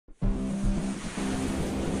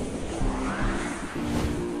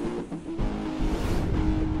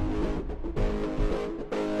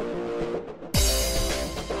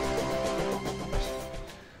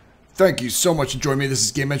Thank you so much for joining me. This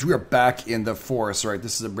is Game Edge. We are back in the forest. All right,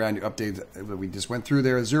 this is a brand new update that we just went through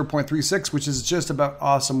there. 0.36, which is just about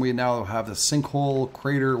awesome. We now have the sinkhole,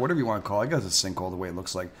 crater, whatever you want to call it. I guess it's a sinkhole the way it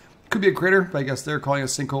looks like. Could be a crater, but I guess they're calling it a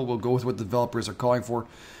sinkhole. We'll go with what the developers are calling for.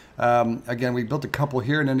 Again, we built a couple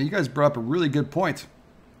here, and then you guys brought up a really good point.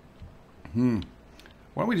 Why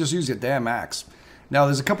don't we just use the damn axe? Now,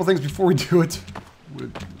 there's a couple things before we do it.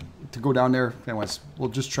 To go down there. Anyways, we'll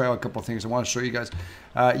just try out a couple of things I want to show you guys.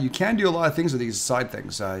 You can do a lot of things with these side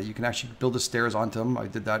things. You can actually build the stairs onto them. I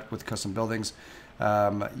did that with custom buildings.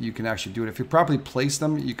 You can actually do it. If you properly place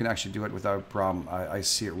them, you can actually do it without a problem. I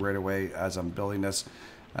see it right away as I'm building this.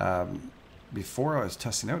 Before I was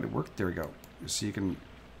testing out, it worked. There we go. So you can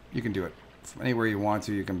do it from anywhere you want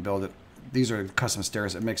to. You can build it. These are custom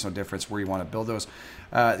stairs. It makes no difference where you want to build those.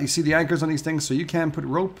 You see the anchors on these things, so you can put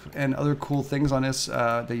rope and other cool things on this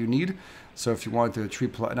that you need. So if you want to tree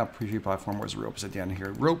platform, where's the rope? Is at the end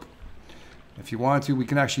here. Rope. If you want to, we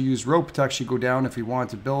can actually use rope to actually go down if you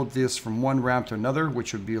want to build this from one ramp to another,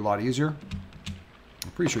 which would be a lot easier.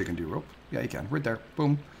 I'm pretty sure you can do rope. Yeah, you can. Right there.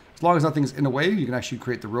 Boom. As long as nothing's in the way, you can actually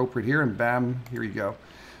create the rope right here, and bam, here you go.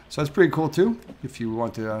 So that's pretty cool too. If you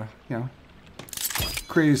want to, you know,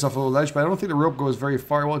 create yourself a little ledge, but I don't think the rope goes very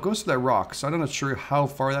far. Well, it goes to that rock, so I'm not sure how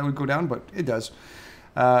far that would go down, but it does.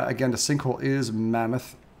 Again, the sinkhole is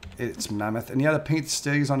mammoth. It's mammoth. And yeah, the paint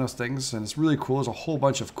stays on those things, and it's really cool. There's a whole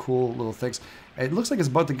bunch of cool little things. It looks like it's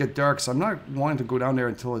about to get dark, so I'm not wanting to go down there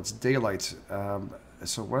until it's daylight.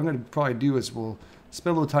 So what I'm going to probably do is we'll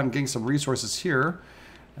spend a little time getting some resources here,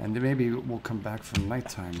 and then maybe we'll come back for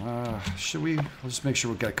nighttime. Should we? We'll just make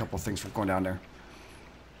sure we get a couple of things from going down there.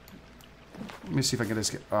 Let me see if I can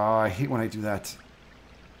just get... Oh, I hate when I do that.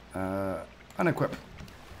 Unequip.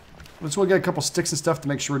 Let's go get a couple sticks and stuff to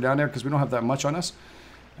make sure we're down there, because we don't have that much on us.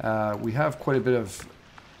 We have quite a bit of,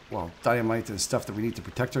 well, dynamite and stuff that we need to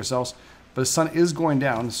protect ourselves. But the sun is going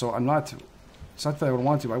down, so I'm not... It's not that I would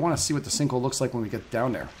want to. I want to see what the sinkhole looks like when we get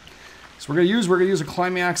down there. So we're going to use a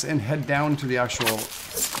climbing axe and head down to the actual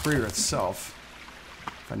crater itself.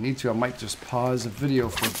 If I need to, I might just pause the video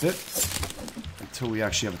for a bit until we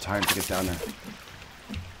actually have time to get down there.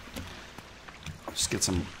 Just get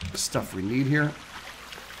some stuff we need here.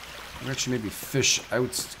 We actually maybe fish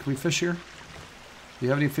out. Can we fish here? Do you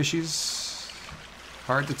have any fishies?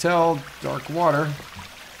 Hard to tell. Dark water.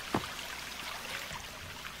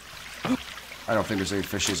 I don't think there's any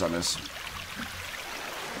fishies on this.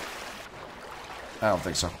 I don't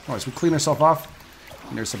think so. Alright, so we clean ourselves off.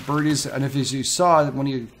 And there's some birdies. And if you saw, when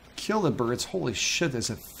you kill the birds, holy shit,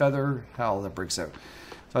 there's a feather hell that breaks out.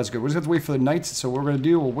 So that's good. We're just going to have to wait for the night. So what we're going to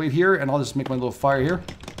do, we'll wait here, and I'll just make my little fire here.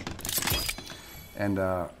 And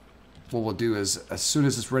what we'll do is, as soon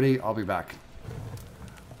as it's ready, I'll be back.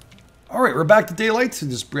 Alright, we're back to daylight.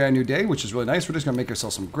 This brand new day, which is really nice. We're just going to make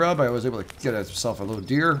ourselves some grub. I was able to get myself a little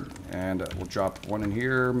deer. And we'll drop one in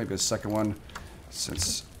here, maybe a second one,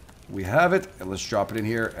 since we have it. And let's drop it in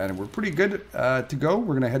here. And we're pretty good to go.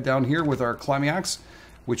 We're going to head down here with our climbing axe,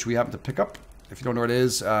 which we happen to pick up. If you don't know what it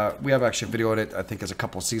is, we have actually videoed it, I think it's a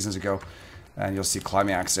couple seasons ago, and you'll see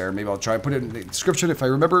climbing axe there. Maybe I'll try and put it in the description if I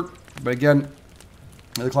remember. But again,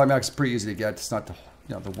 the climbing axe is pretty easy to get. It's not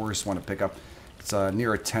the worst one to pick up. It's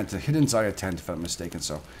near a tent, hidden inside a tent, if I'm mistaken.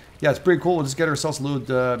 So yeah, it's pretty cool. We'll just get ourselves a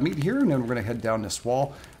little meat here, and then we're going to head down this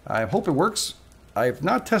wall. I hope it works. I have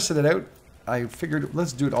not tested it out. I figured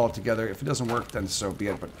let's do it all together. If it doesn't work, then so be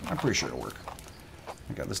it. But I'm pretty sure it'll work.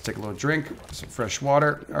 Okay, let's take a little drink, some fresh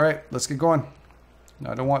water. All right, let's get going. No,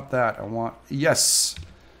 I don't want that. I want... Yes!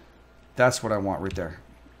 That's what I want right there.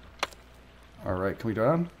 All right, can we go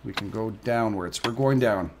down? We can go downwards. We're going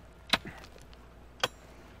down.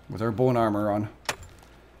 With our bone armor on.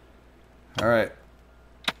 All right.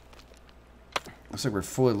 Looks like we're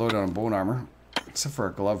fully loaded on bone armor. Except for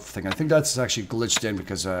our glove thing. I think that's actually glitched in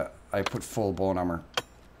because I put full bone armor.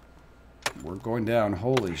 We're going down.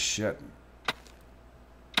 Holy shit.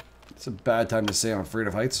 It's a bad time to say I'm afraid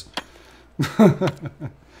of heights.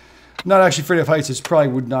 Not actually afraid of heights. It probably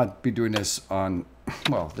would not be doing this on,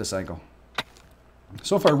 well, this angle.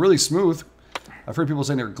 So far, really smooth. I've heard people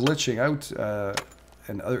saying they're glitching out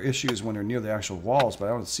and other issues when they're near the actual walls, but I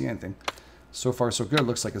don't see anything. So far, so good.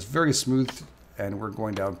 Looks like it's very smooth, and we're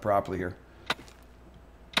going down properly here.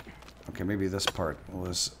 Okay, maybe this part. We'll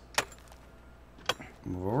just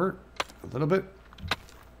move over a little bit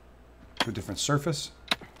to a different surface.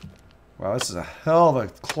 Wow, this is a hell of a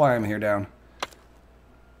climb here down.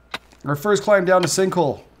 Our first climb down the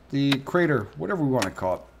sinkhole, the crater, whatever we want to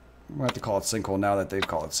call it. We have to call it sinkhole now that they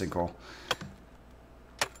call it sinkhole.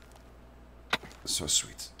 So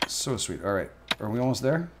sweet. So sweet. All right. Are we almost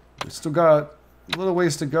there? We still got a little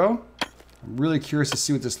ways to go. I'm really curious to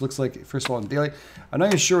see what this looks like, first of all, in daylight. I'm not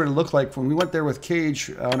even sure what it looked like. When we went there with Cage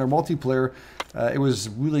on our multiplayer, it was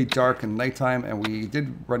really dark and nighttime, and we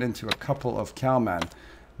did run into a couple of cowman.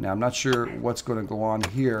 Now, I'm not sure what's going to go on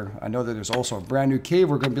here. I know that there's also a brand new cave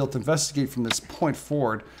we're going to be able to investigate from this point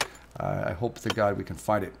forward. I hope to God we can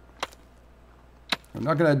find it. I'm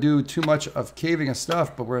not going to do too much of caving and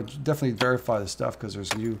stuff, but we're going to definitely verify the stuff because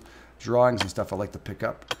there's new drawings and stuff I'd like to pick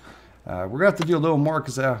up. We're going to have to do a little more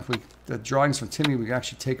because the drawings from Timmy, we can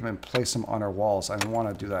actually take them and place them on our walls. I want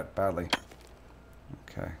to do that badly.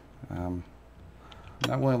 Okay.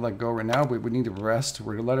 Not willing to let go right now, but we need to rest.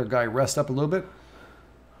 We're going to let our guy rest up a little bit.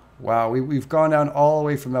 Wow, we've gone down all the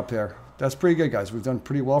way from up there. That's pretty good, guys. We've done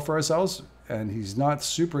pretty well for ourselves, and he's not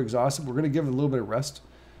super exhausted. We're going to give him a little bit of rest,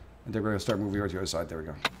 and then we're going to start moving over to the other side. There we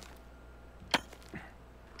go.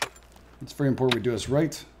 It's very important we do this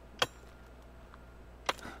right.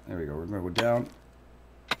 There we go. We're going to go down.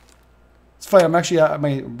 It's funny. I'm actually,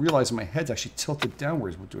 I'm realizing my head's actually tilted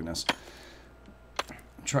downwards with doing this.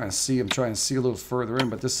 I'm trying to see a little further in,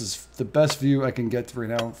 but this is the best view I can get right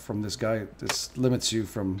now from this guy. This limits you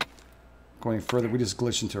from going further. We just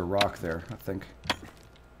glitched into a rock there, I think.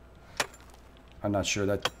 I'm not sure.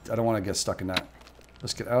 That I don't want to get stuck in that.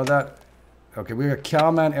 Let's get out of that. Okay, we got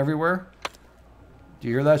cowman everywhere. Do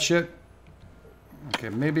you hear that shit? Okay,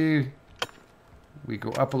 maybe we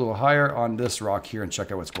go up a little higher on this rock here and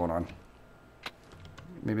check out what's going on.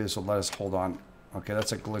 Maybe this will let us hold on. Okay,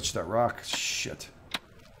 that's a glitch, that rock. Shit.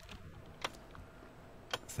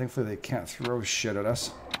 Thankfully they can't throw shit at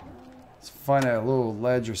us. Let's find a little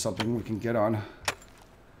ledge or something we can get on.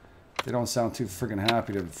 They don't sound too friggin'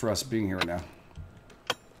 happy for us being here right now.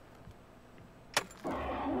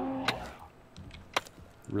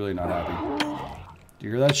 Really not happy. Do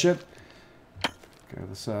you hear that shit? Okay,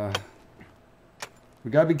 let's we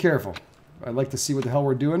gotta be careful. I'd like to see what the hell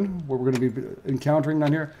we're doing, what we're gonna be encountering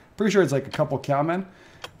down here. Pretty sure it's like a couple cowmen,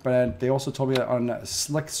 but they also told me that on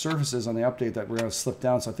slick surfaces on the update that we're gonna slip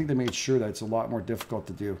down, so I think they made sure that it's a lot more difficult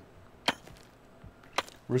to do.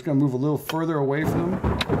 We're just gonna move a little further away from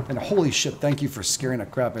them. And holy shit, thank you for scaring the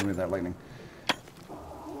crap out of me with that lightning.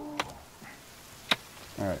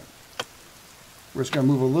 Alright. We're just gonna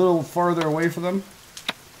move a little farther away from them,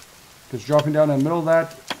 because dropping down in the middle of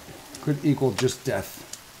that could equal just death.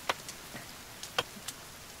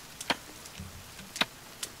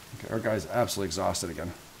 Okay, our guy's absolutely exhausted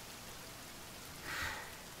again.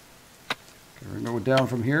 Okay, we're gonna go down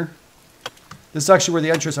from here. This is actually where the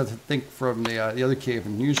entrance, I think, from the other cave,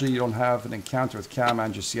 and usually you don't have an encounter with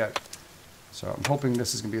cowman just yet. So I'm hoping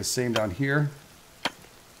this is gonna be the same down here.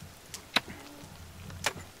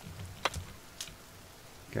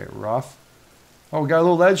 Okay, we're off. Oh, we got a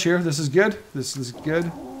little ledge here. This is good. This is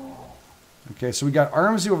good. Okay, so we got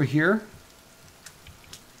armsy over here.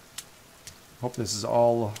 Hope this is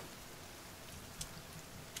all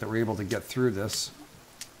that we're able to get through this.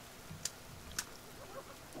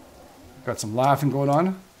 Got some laughing going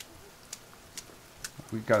on.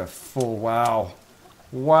 We've got a full, wow.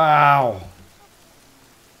 Wow.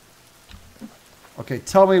 Okay,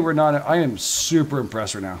 tell me we're not, I am super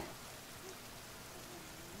impressed right now.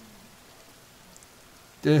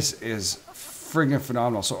 This is friggin'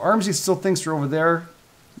 phenomenal. So Armsy still thinks we're over there.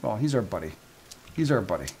 Well, he's our buddy. He's our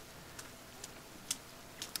buddy.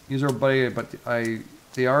 He's our buddy, but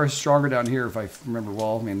they are stronger down here if I remember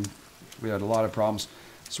well. I mean, we had a lot of problems.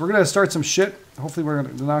 So we're going to start some shit. Hopefully we're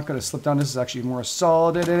not going to slip down. This is actually more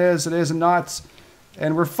solid. It is not.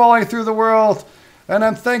 And we're falling through the world.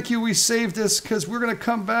 And thank you, we saved this, because we're going to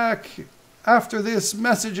come back after this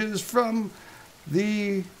messages from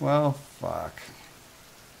the, well, fuck.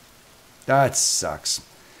 That sucks.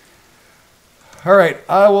 All right,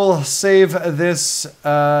 I will save this.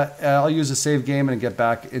 I'll use a save game and get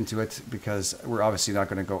back into it, because we're obviously not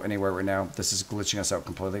going to go anywhere right now. This is glitching us out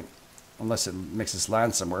completely. Unless it makes us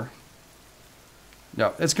land somewhere.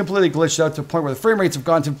 No, it's completely glitched out to a point where the frame rates have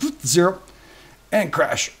gone to 0 and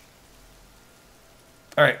crash.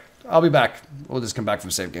 All right, I'll be back. We'll just come back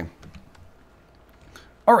from save game.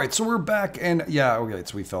 All right, so we're back, and yeah, okay,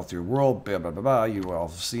 so we fell through world, blah, blah, blah, blah. You all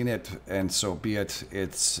have seen it, and so be it.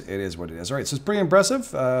 It is what it is. All right, so it's pretty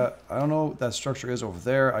impressive. I don't know what that structure is over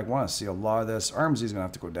there. I want to see a lot of this. Armsy's going to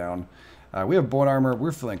have to go down. We have bone armor.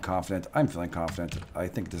 We're feeling confident. I'm feeling confident. I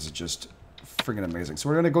think this is just friggin' amazing. So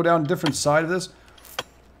we're going to go down a different side of this.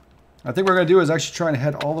 I think what we're going to do is actually try and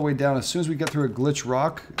head all the way down. As soon as we get through a glitch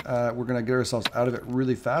rock, we're going to get ourselves out of it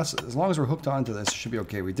really fast. As long as we're hooked onto this, it should be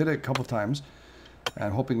okay. We did it a couple times. And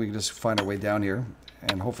I'm hoping we can just find our way down here.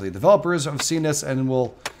 And hopefully developers have seen this and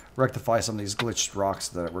will rectify some of these glitched rocks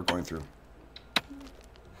that we're going through.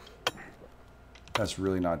 That's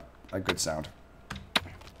really not a good sound.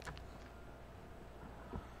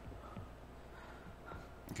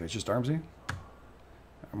 Okay, it's just armsy.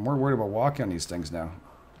 I'm more worried about walking on these things now.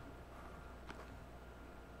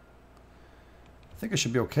 I think it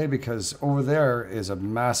should be okay because over there is a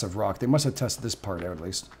massive rock. They must have tested this part out at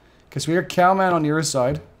least. Okay, so we got cowman on the other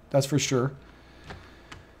side. That's for sure.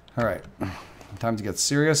 All right, time to get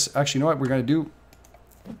serious. Actually, you know what we're going to do?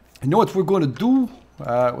 You know what we're going to do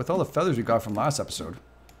with all the feathers we got from last episode?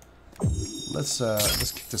 Let's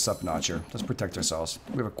kick this up a notch here. Let's protect ourselves.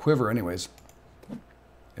 We have a quiver anyways.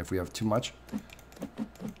 If we have too much.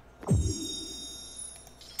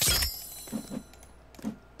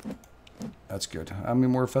 That's good. How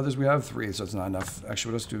many more feathers we have? 3, so it's not enough.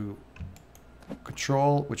 Actually, let's do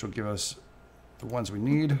control, which will give us the ones we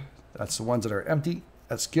need. That's the ones that are empty.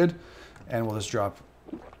 That's good. And we'll just drop.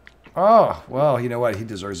 Oh, well, you know what? He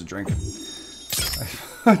deserves a drink.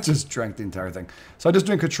 I just drank the entire thing. So I just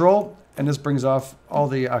doing control, and this brings off all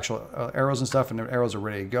the actual arrows and stuff, and the arrows are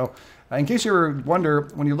ready to go. In case you ever wonder,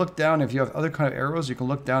 when you look down, if you have other kind of arrows, you can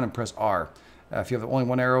look down and press R. If you have only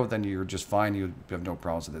one arrow, then you're just fine. You have no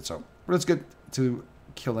problems with it. So let's get to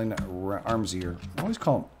killing Armsy here. I always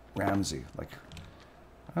call him Ramsey. Like,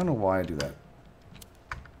 I don't know why I do that.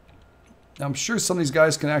 Now, I'm sure some of these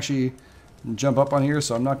guys can actually jump up on here,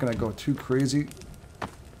 so I'm not going to go too crazy.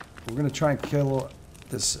 We're going to try and kill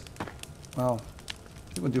this. Well,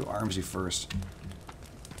 I think we'll do Armsy first.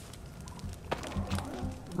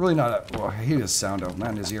 Really not a... Well, I hate his sound out.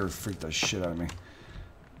 Man, his ear freaked the shit out of me.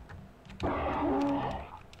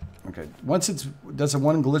 Okay, once it's... That's a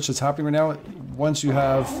one glitch that's happening right now. Once you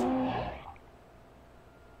have...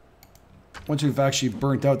 Once you've actually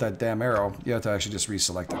burnt out that damn arrow, you have to actually just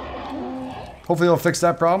reselect it. Hopefully it'll fix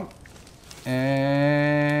that problem.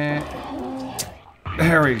 And...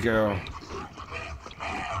 There we go.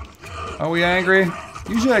 Are we angry?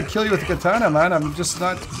 Usually I kill you with a katana, man. I'm just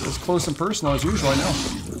not as close and personal as usual, I know.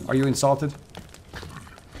 Are you insulted?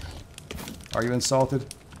 Are you insulted?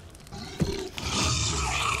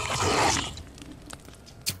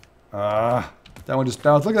 That one just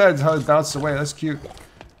bounced. Look at that, how it bounced away. That's cute.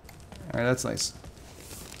 Alright, that's nice.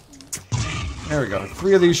 There we go.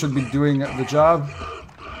 3 of these should be doing the job.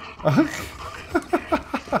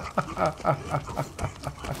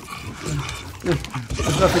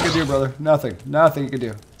 There's nothing you can do, brother. Nothing. Nothing you can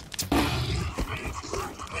do.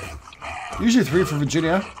 Usually 3 for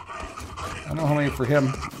Virginia. I don't know how many for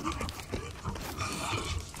him.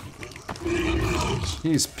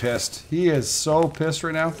 He's pissed. He is so pissed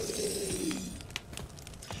right now.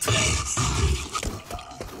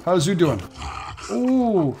 How's you doing?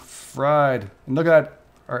 Ooh, fried. And look at that.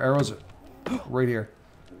 Our arrows are right here.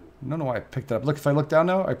 I don't know why I picked it up. Look, if I look down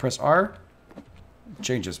now, I press R. It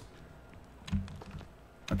changes.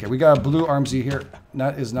 Okay, we got a blue Armsy here.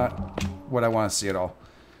 That is not what I want to see at all.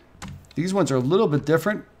 These ones are a little bit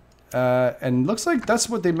different. And looks like that's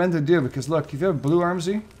what they meant to do. Because look, if you have blue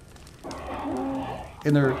Armsy,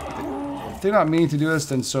 and if they're not meaning to do this,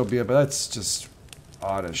 then so be it. But that's just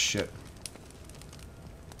odd as shit.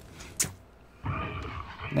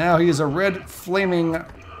 Now he is a red flaming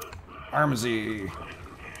Armsy.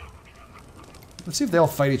 Let's see if they'll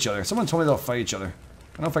fight each other. Someone told me they'll fight each other.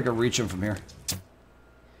 I don't know if I can reach him from here.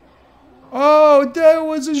 Oh, that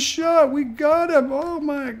was a shot. We got him. Oh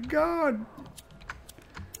my god.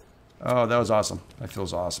 Oh, that was awesome. That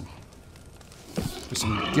feels awesome. There's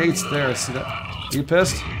some gates there. See that? Are you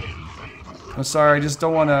pissed? I'm sorry. I just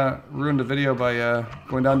don't want to ruin the video by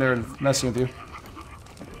going down there and messing with you.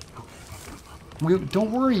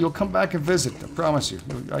 Don't worry. You'll come back and visit. I promise you.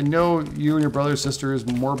 I know you and your brother and sister's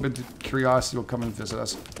morbid curiosity will come and visit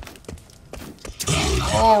us.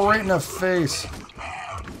 Oh, right in the face.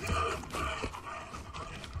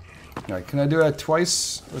 Alright, can I do that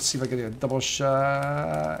twice? Let's see if I can do a double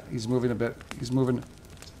shot. He's moving a bit. He's moving.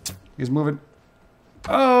 He's moving.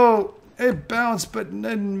 Oh! It bounced, but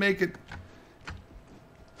didn't make it.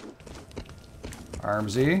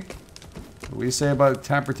 Armsy. What do you say about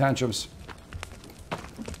temper tantrums?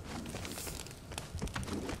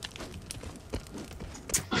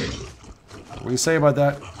 What do you say about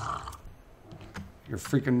that? Your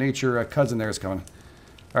freaking nature cousin there is coming.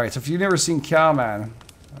 Alright, so if you've never seen Cowman,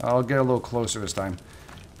 I'll get a little closer this time.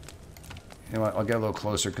 You know what? I'll get a little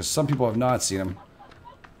closer because some people have not seen him.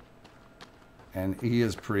 And he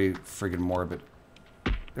is pretty friggin' morbid.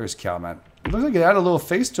 There's Cowman. It looks like he had a little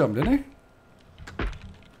face to him, didn't he?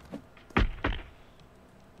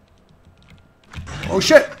 Oh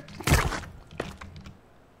shit!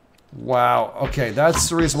 Wow. Okay, that's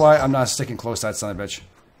the reason why I'm not sticking close to that son of a bitch.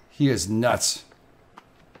 He is nuts.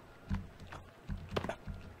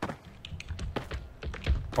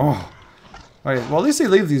 Oh. Alright, well at least they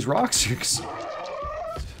leave these rocks here.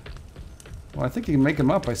 Well, I think you can make him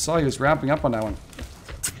up. I saw he was ramping up on that one.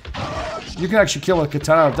 You can actually kill a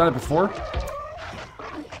katana. I've done it before.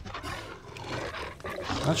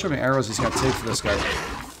 I'm not sure how many arrows he's going to take for this guy.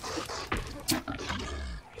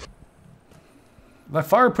 That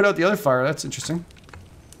fire put out the other fire. That's interesting.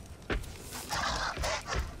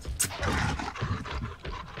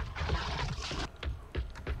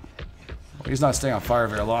 Well, he's not staying on fire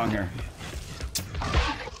very long here.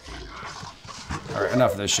 Alright,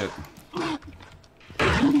 enough of this shit.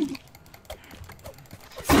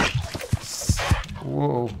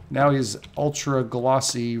 Whoa, now he's ultra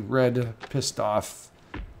glossy, red, pissed off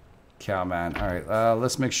cowman. Alright,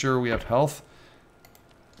 let's make sure we have health.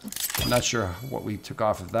 I'm not sure what we took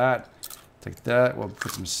off of that. Take that, we'll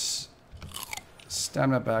put some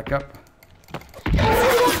stamina back up.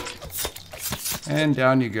 And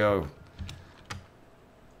down you go.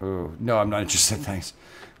 Oh, no, I'm not interested, thanks.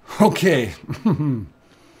 Okay.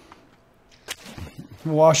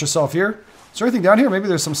 Wash yourself here. Is there anything down here? Maybe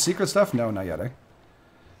there's some secret stuff? No, not yet, eh?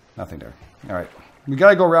 Nothing there. Alright. We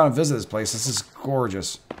gotta go around and visit this place. This is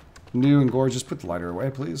gorgeous. New and gorgeous. Put the lighter away,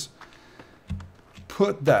 please.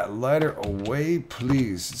 Put that lighter away,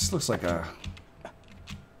 please. This looks like a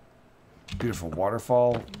beautiful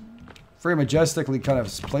waterfall. Very majestically kind of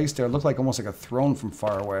placed there. It looked like almost like a throne from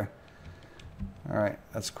far away. Alright,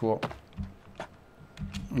 that's cool.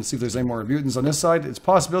 Let's see if there's any more mutants on this side. It's a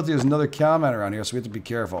possibility there's another cowman around here, so we have to be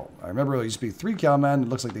careful. I remember there used to be 3 cowmen. It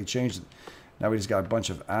looks like they changed it. Now we just got a bunch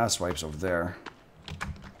of ass wipes over there.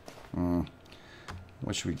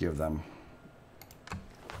 What should we give them?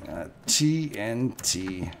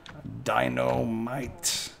 TNT.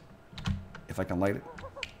 Dynamite. If I can light it.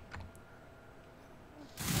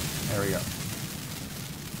 There we go.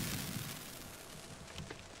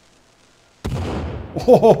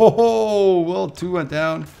 Oh, well, 2 went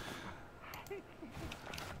down.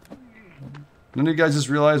 None of you guys just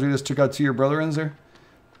realized we just took out 2 of your brother-ins there?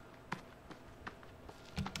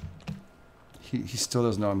 He still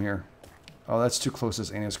doesn't know I'm here. Oh, that's too close to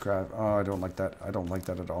this Anus crab. Oh, I don't like that. I don't like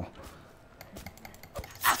that at all.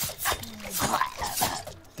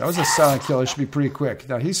 That was a silent kill. It should be pretty quick.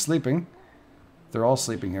 Now, he's sleeping. They're all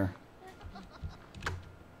sleeping here.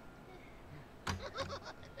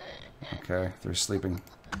 Okay, they're sleeping.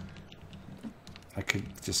 I could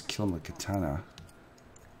just kill him with katana.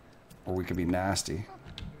 Or we could be nasty.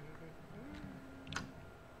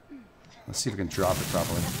 Let's see if we can drop it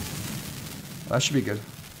properly. That should be good.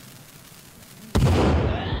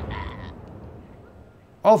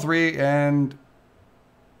 All 3, and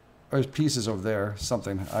there's pieces over there.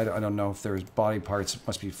 Something. I don't know if there's body parts. It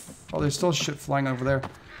must be... Oh, there's still shit flying over there.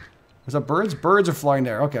 Is that birds? Birds are flying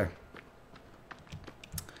there. Okay.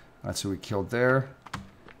 That's who we killed there.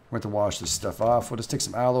 We have to wash this stuff off. We'll just take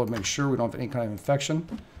some aloe and make sure we don't have any kind of infection.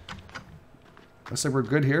 Looks like we're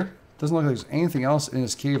good here. Doesn't look like there's anything else in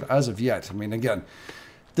this cave as of yet. I mean, again,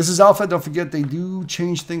 this is alpha. Don't forget, they do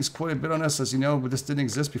change things quite a bit on us, as you know, but this didn't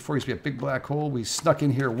exist before. It used to be a big black hole. We snuck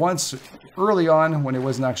in here once early on when it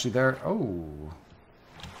wasn't actually there. Oh.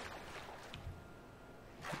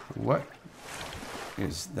 What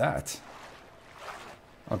is that?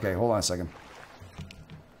 Okay, hold on a second.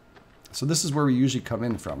 So this is where we usually come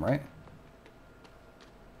in from, right?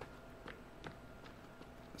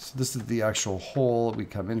 So this is the actual hole we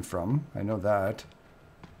come in from. I know that.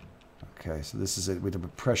 Okay, so this is it. We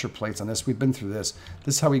have pressure plates on this. We've been through this.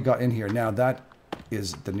 This is how we got in here. Now that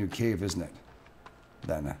is the new cave, isn't it?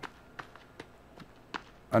 Then.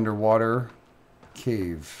 Underwater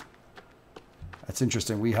cave. That's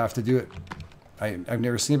interesting. We have to do it. I've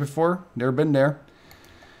never seen it before. Never been there.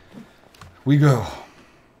 We go.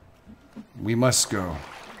 We must go.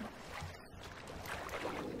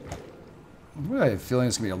 I have a feeling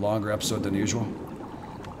it's going to be a longer episode than usual.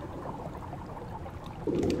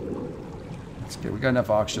 That's good. We got enough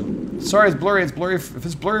oxygen. Sorry, it's blurry. It's blurry. If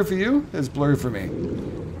it's blurry for you, it's blurry for me.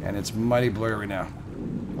 And it's mighty blurry right now.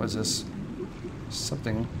 What is this?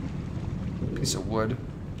 Something. Piece of wood.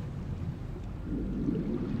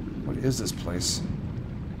 What is this place?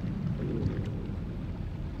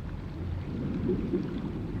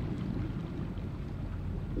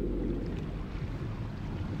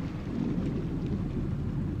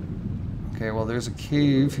 Okay, well, there's a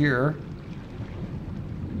cave here.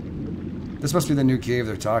 This must be the new cave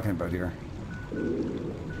they're talking about here.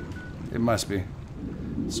 It must be.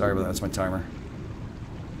 Sorry about that, that's my timer.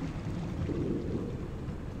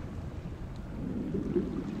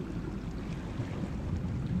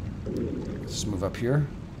 Let's move up here.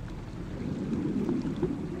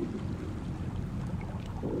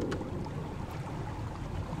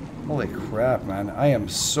 crap, man. I am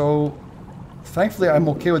so... Thankfully, I'm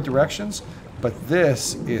okay with directions, but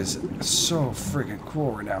this is so freaking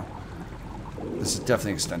cool right now. This is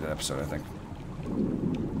definitely an extended episode, I think.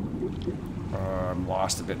 I'm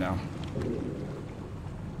lost a bit now.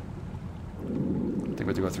 I think we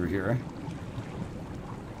have to go through here,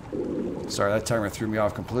 eh? Sorry, that timer threw me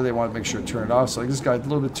off completely. I wanted to make sure to turn it off. So I just got a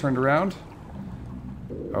little bit turned around.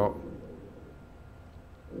 Oh.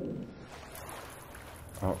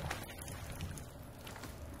 Oh.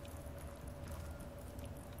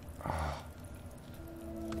 Oh.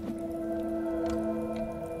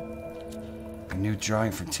 A new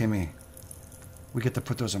drawing from Timmy. We get to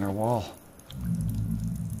put those on our wall.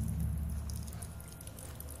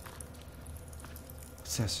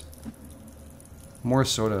 What's this? More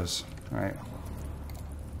sodas. Alright.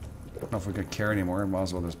 I don't know if we can carry anymore. Might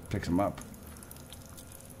as well just pick them up.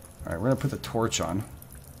 Alright, we're gonna put the torch on.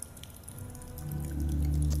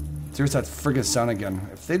 There's that friggin' sound again.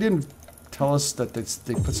 If they didn't tell us that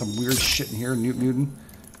they put some weird shit in here, mutant.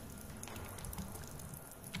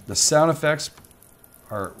 The sound effects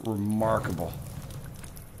are remarkable.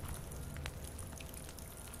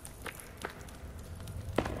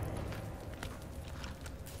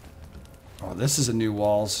 Oh, this is a new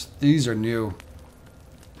walls. These are new.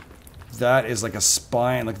 That is like a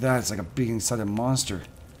spine, like that. It's like a being inside a monster.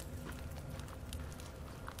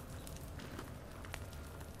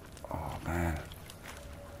 Oh man,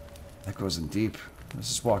 that goes in deep. Let's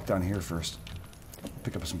just walk down here first.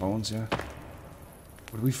 Pick up some bones, yeah.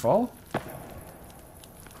 Would we fall? What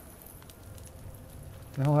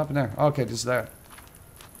the hell happened there? Oh, okay, just that.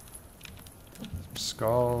 Some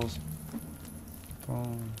skulls,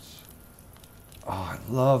 bones. Oh, I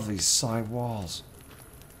love these side walls.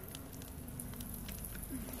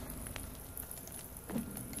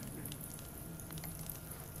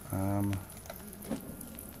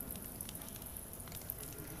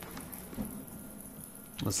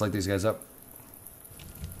 Let's light these guys up.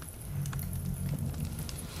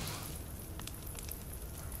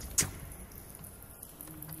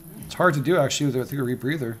 It's hard to do actually with a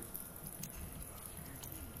rebreather.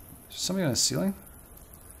 Is somebody on the ceiling?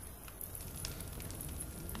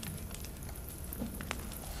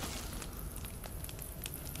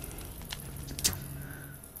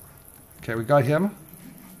 Okay, we got him.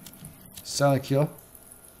 Silent kill.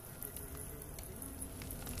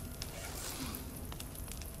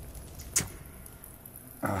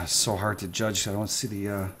 It's so hard to judge. I don't see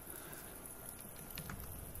the...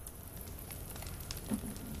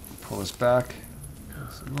 Pull this back.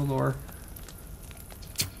 It's a little lower.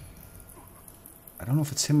 I don't know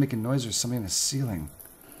if it's him making noise or something in the ceiling.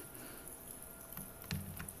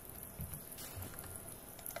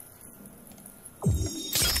 What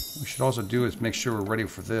we should also do is make sure we're ready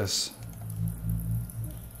for this.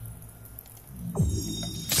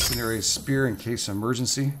 Incendiary spear in case of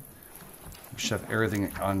emergency. We should have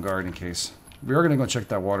everything on guard in case. We are going to go check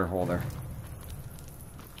that water hole there.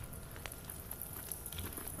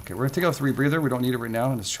 Okay, we're going to take off the rebreather. We don't need it right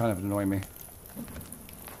now, and it's trying to annoy me.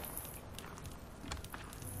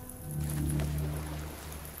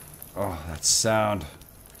 Oh, that sound.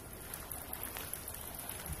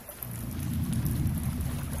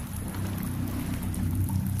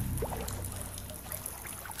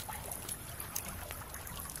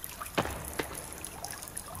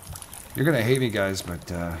 You're gonna hate me, guys,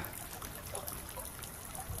 but we're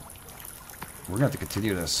gonna have to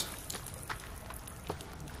continue this.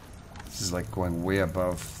 This is like going way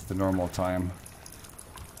above the normal time.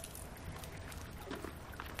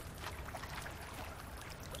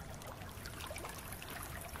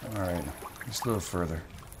 Alright, just a little further.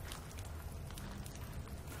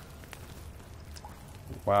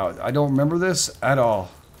 Wow, I don't remember this at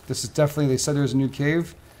all. This is definitely, they said there's a new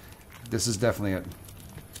cave. This is definitely it.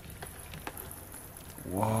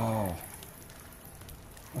 Whoa.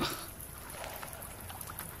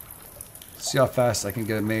 See how fast I can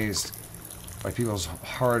get amazed by people's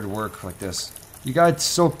hard work like this. You gotta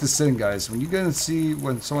soak this in, guys. When you get to see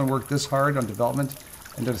when someone worked this hard on development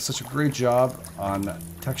and did such a great job on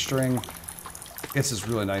texturing, it's just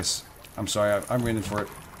really nice. I'm sorry, I'm reading for it.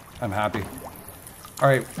 I'm happy.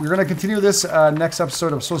 Alright, we're gonna continue this next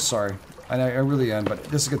episode. I'm so sorry. I really am, but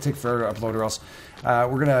this is gonna take forever to upload or else.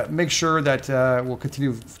 We're going to make sure that we'll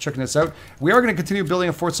continue checking this out. We are going to continue building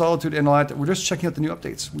a Fort Solitude and all that. We're just checking out the new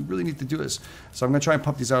updates. We really need to do this. So I'm going to try and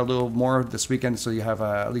pump these out a little more this weekend so you have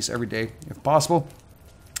at least every day if possible.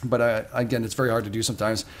 But again, it's very hard to do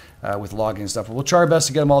sometimes with logging and stuff. But we'll try our best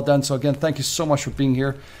to get them all done. So again, thank you so much for being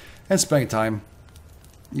here and spending time.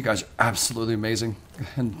 You guys are absolutely amazing.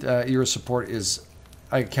 And your support is,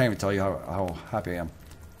 I can't even tell you how happy I am.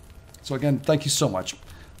 So again, thank you so much.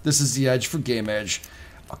 This is The Edge for Game Edge.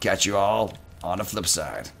 I'll catch you all on the flip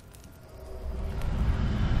side.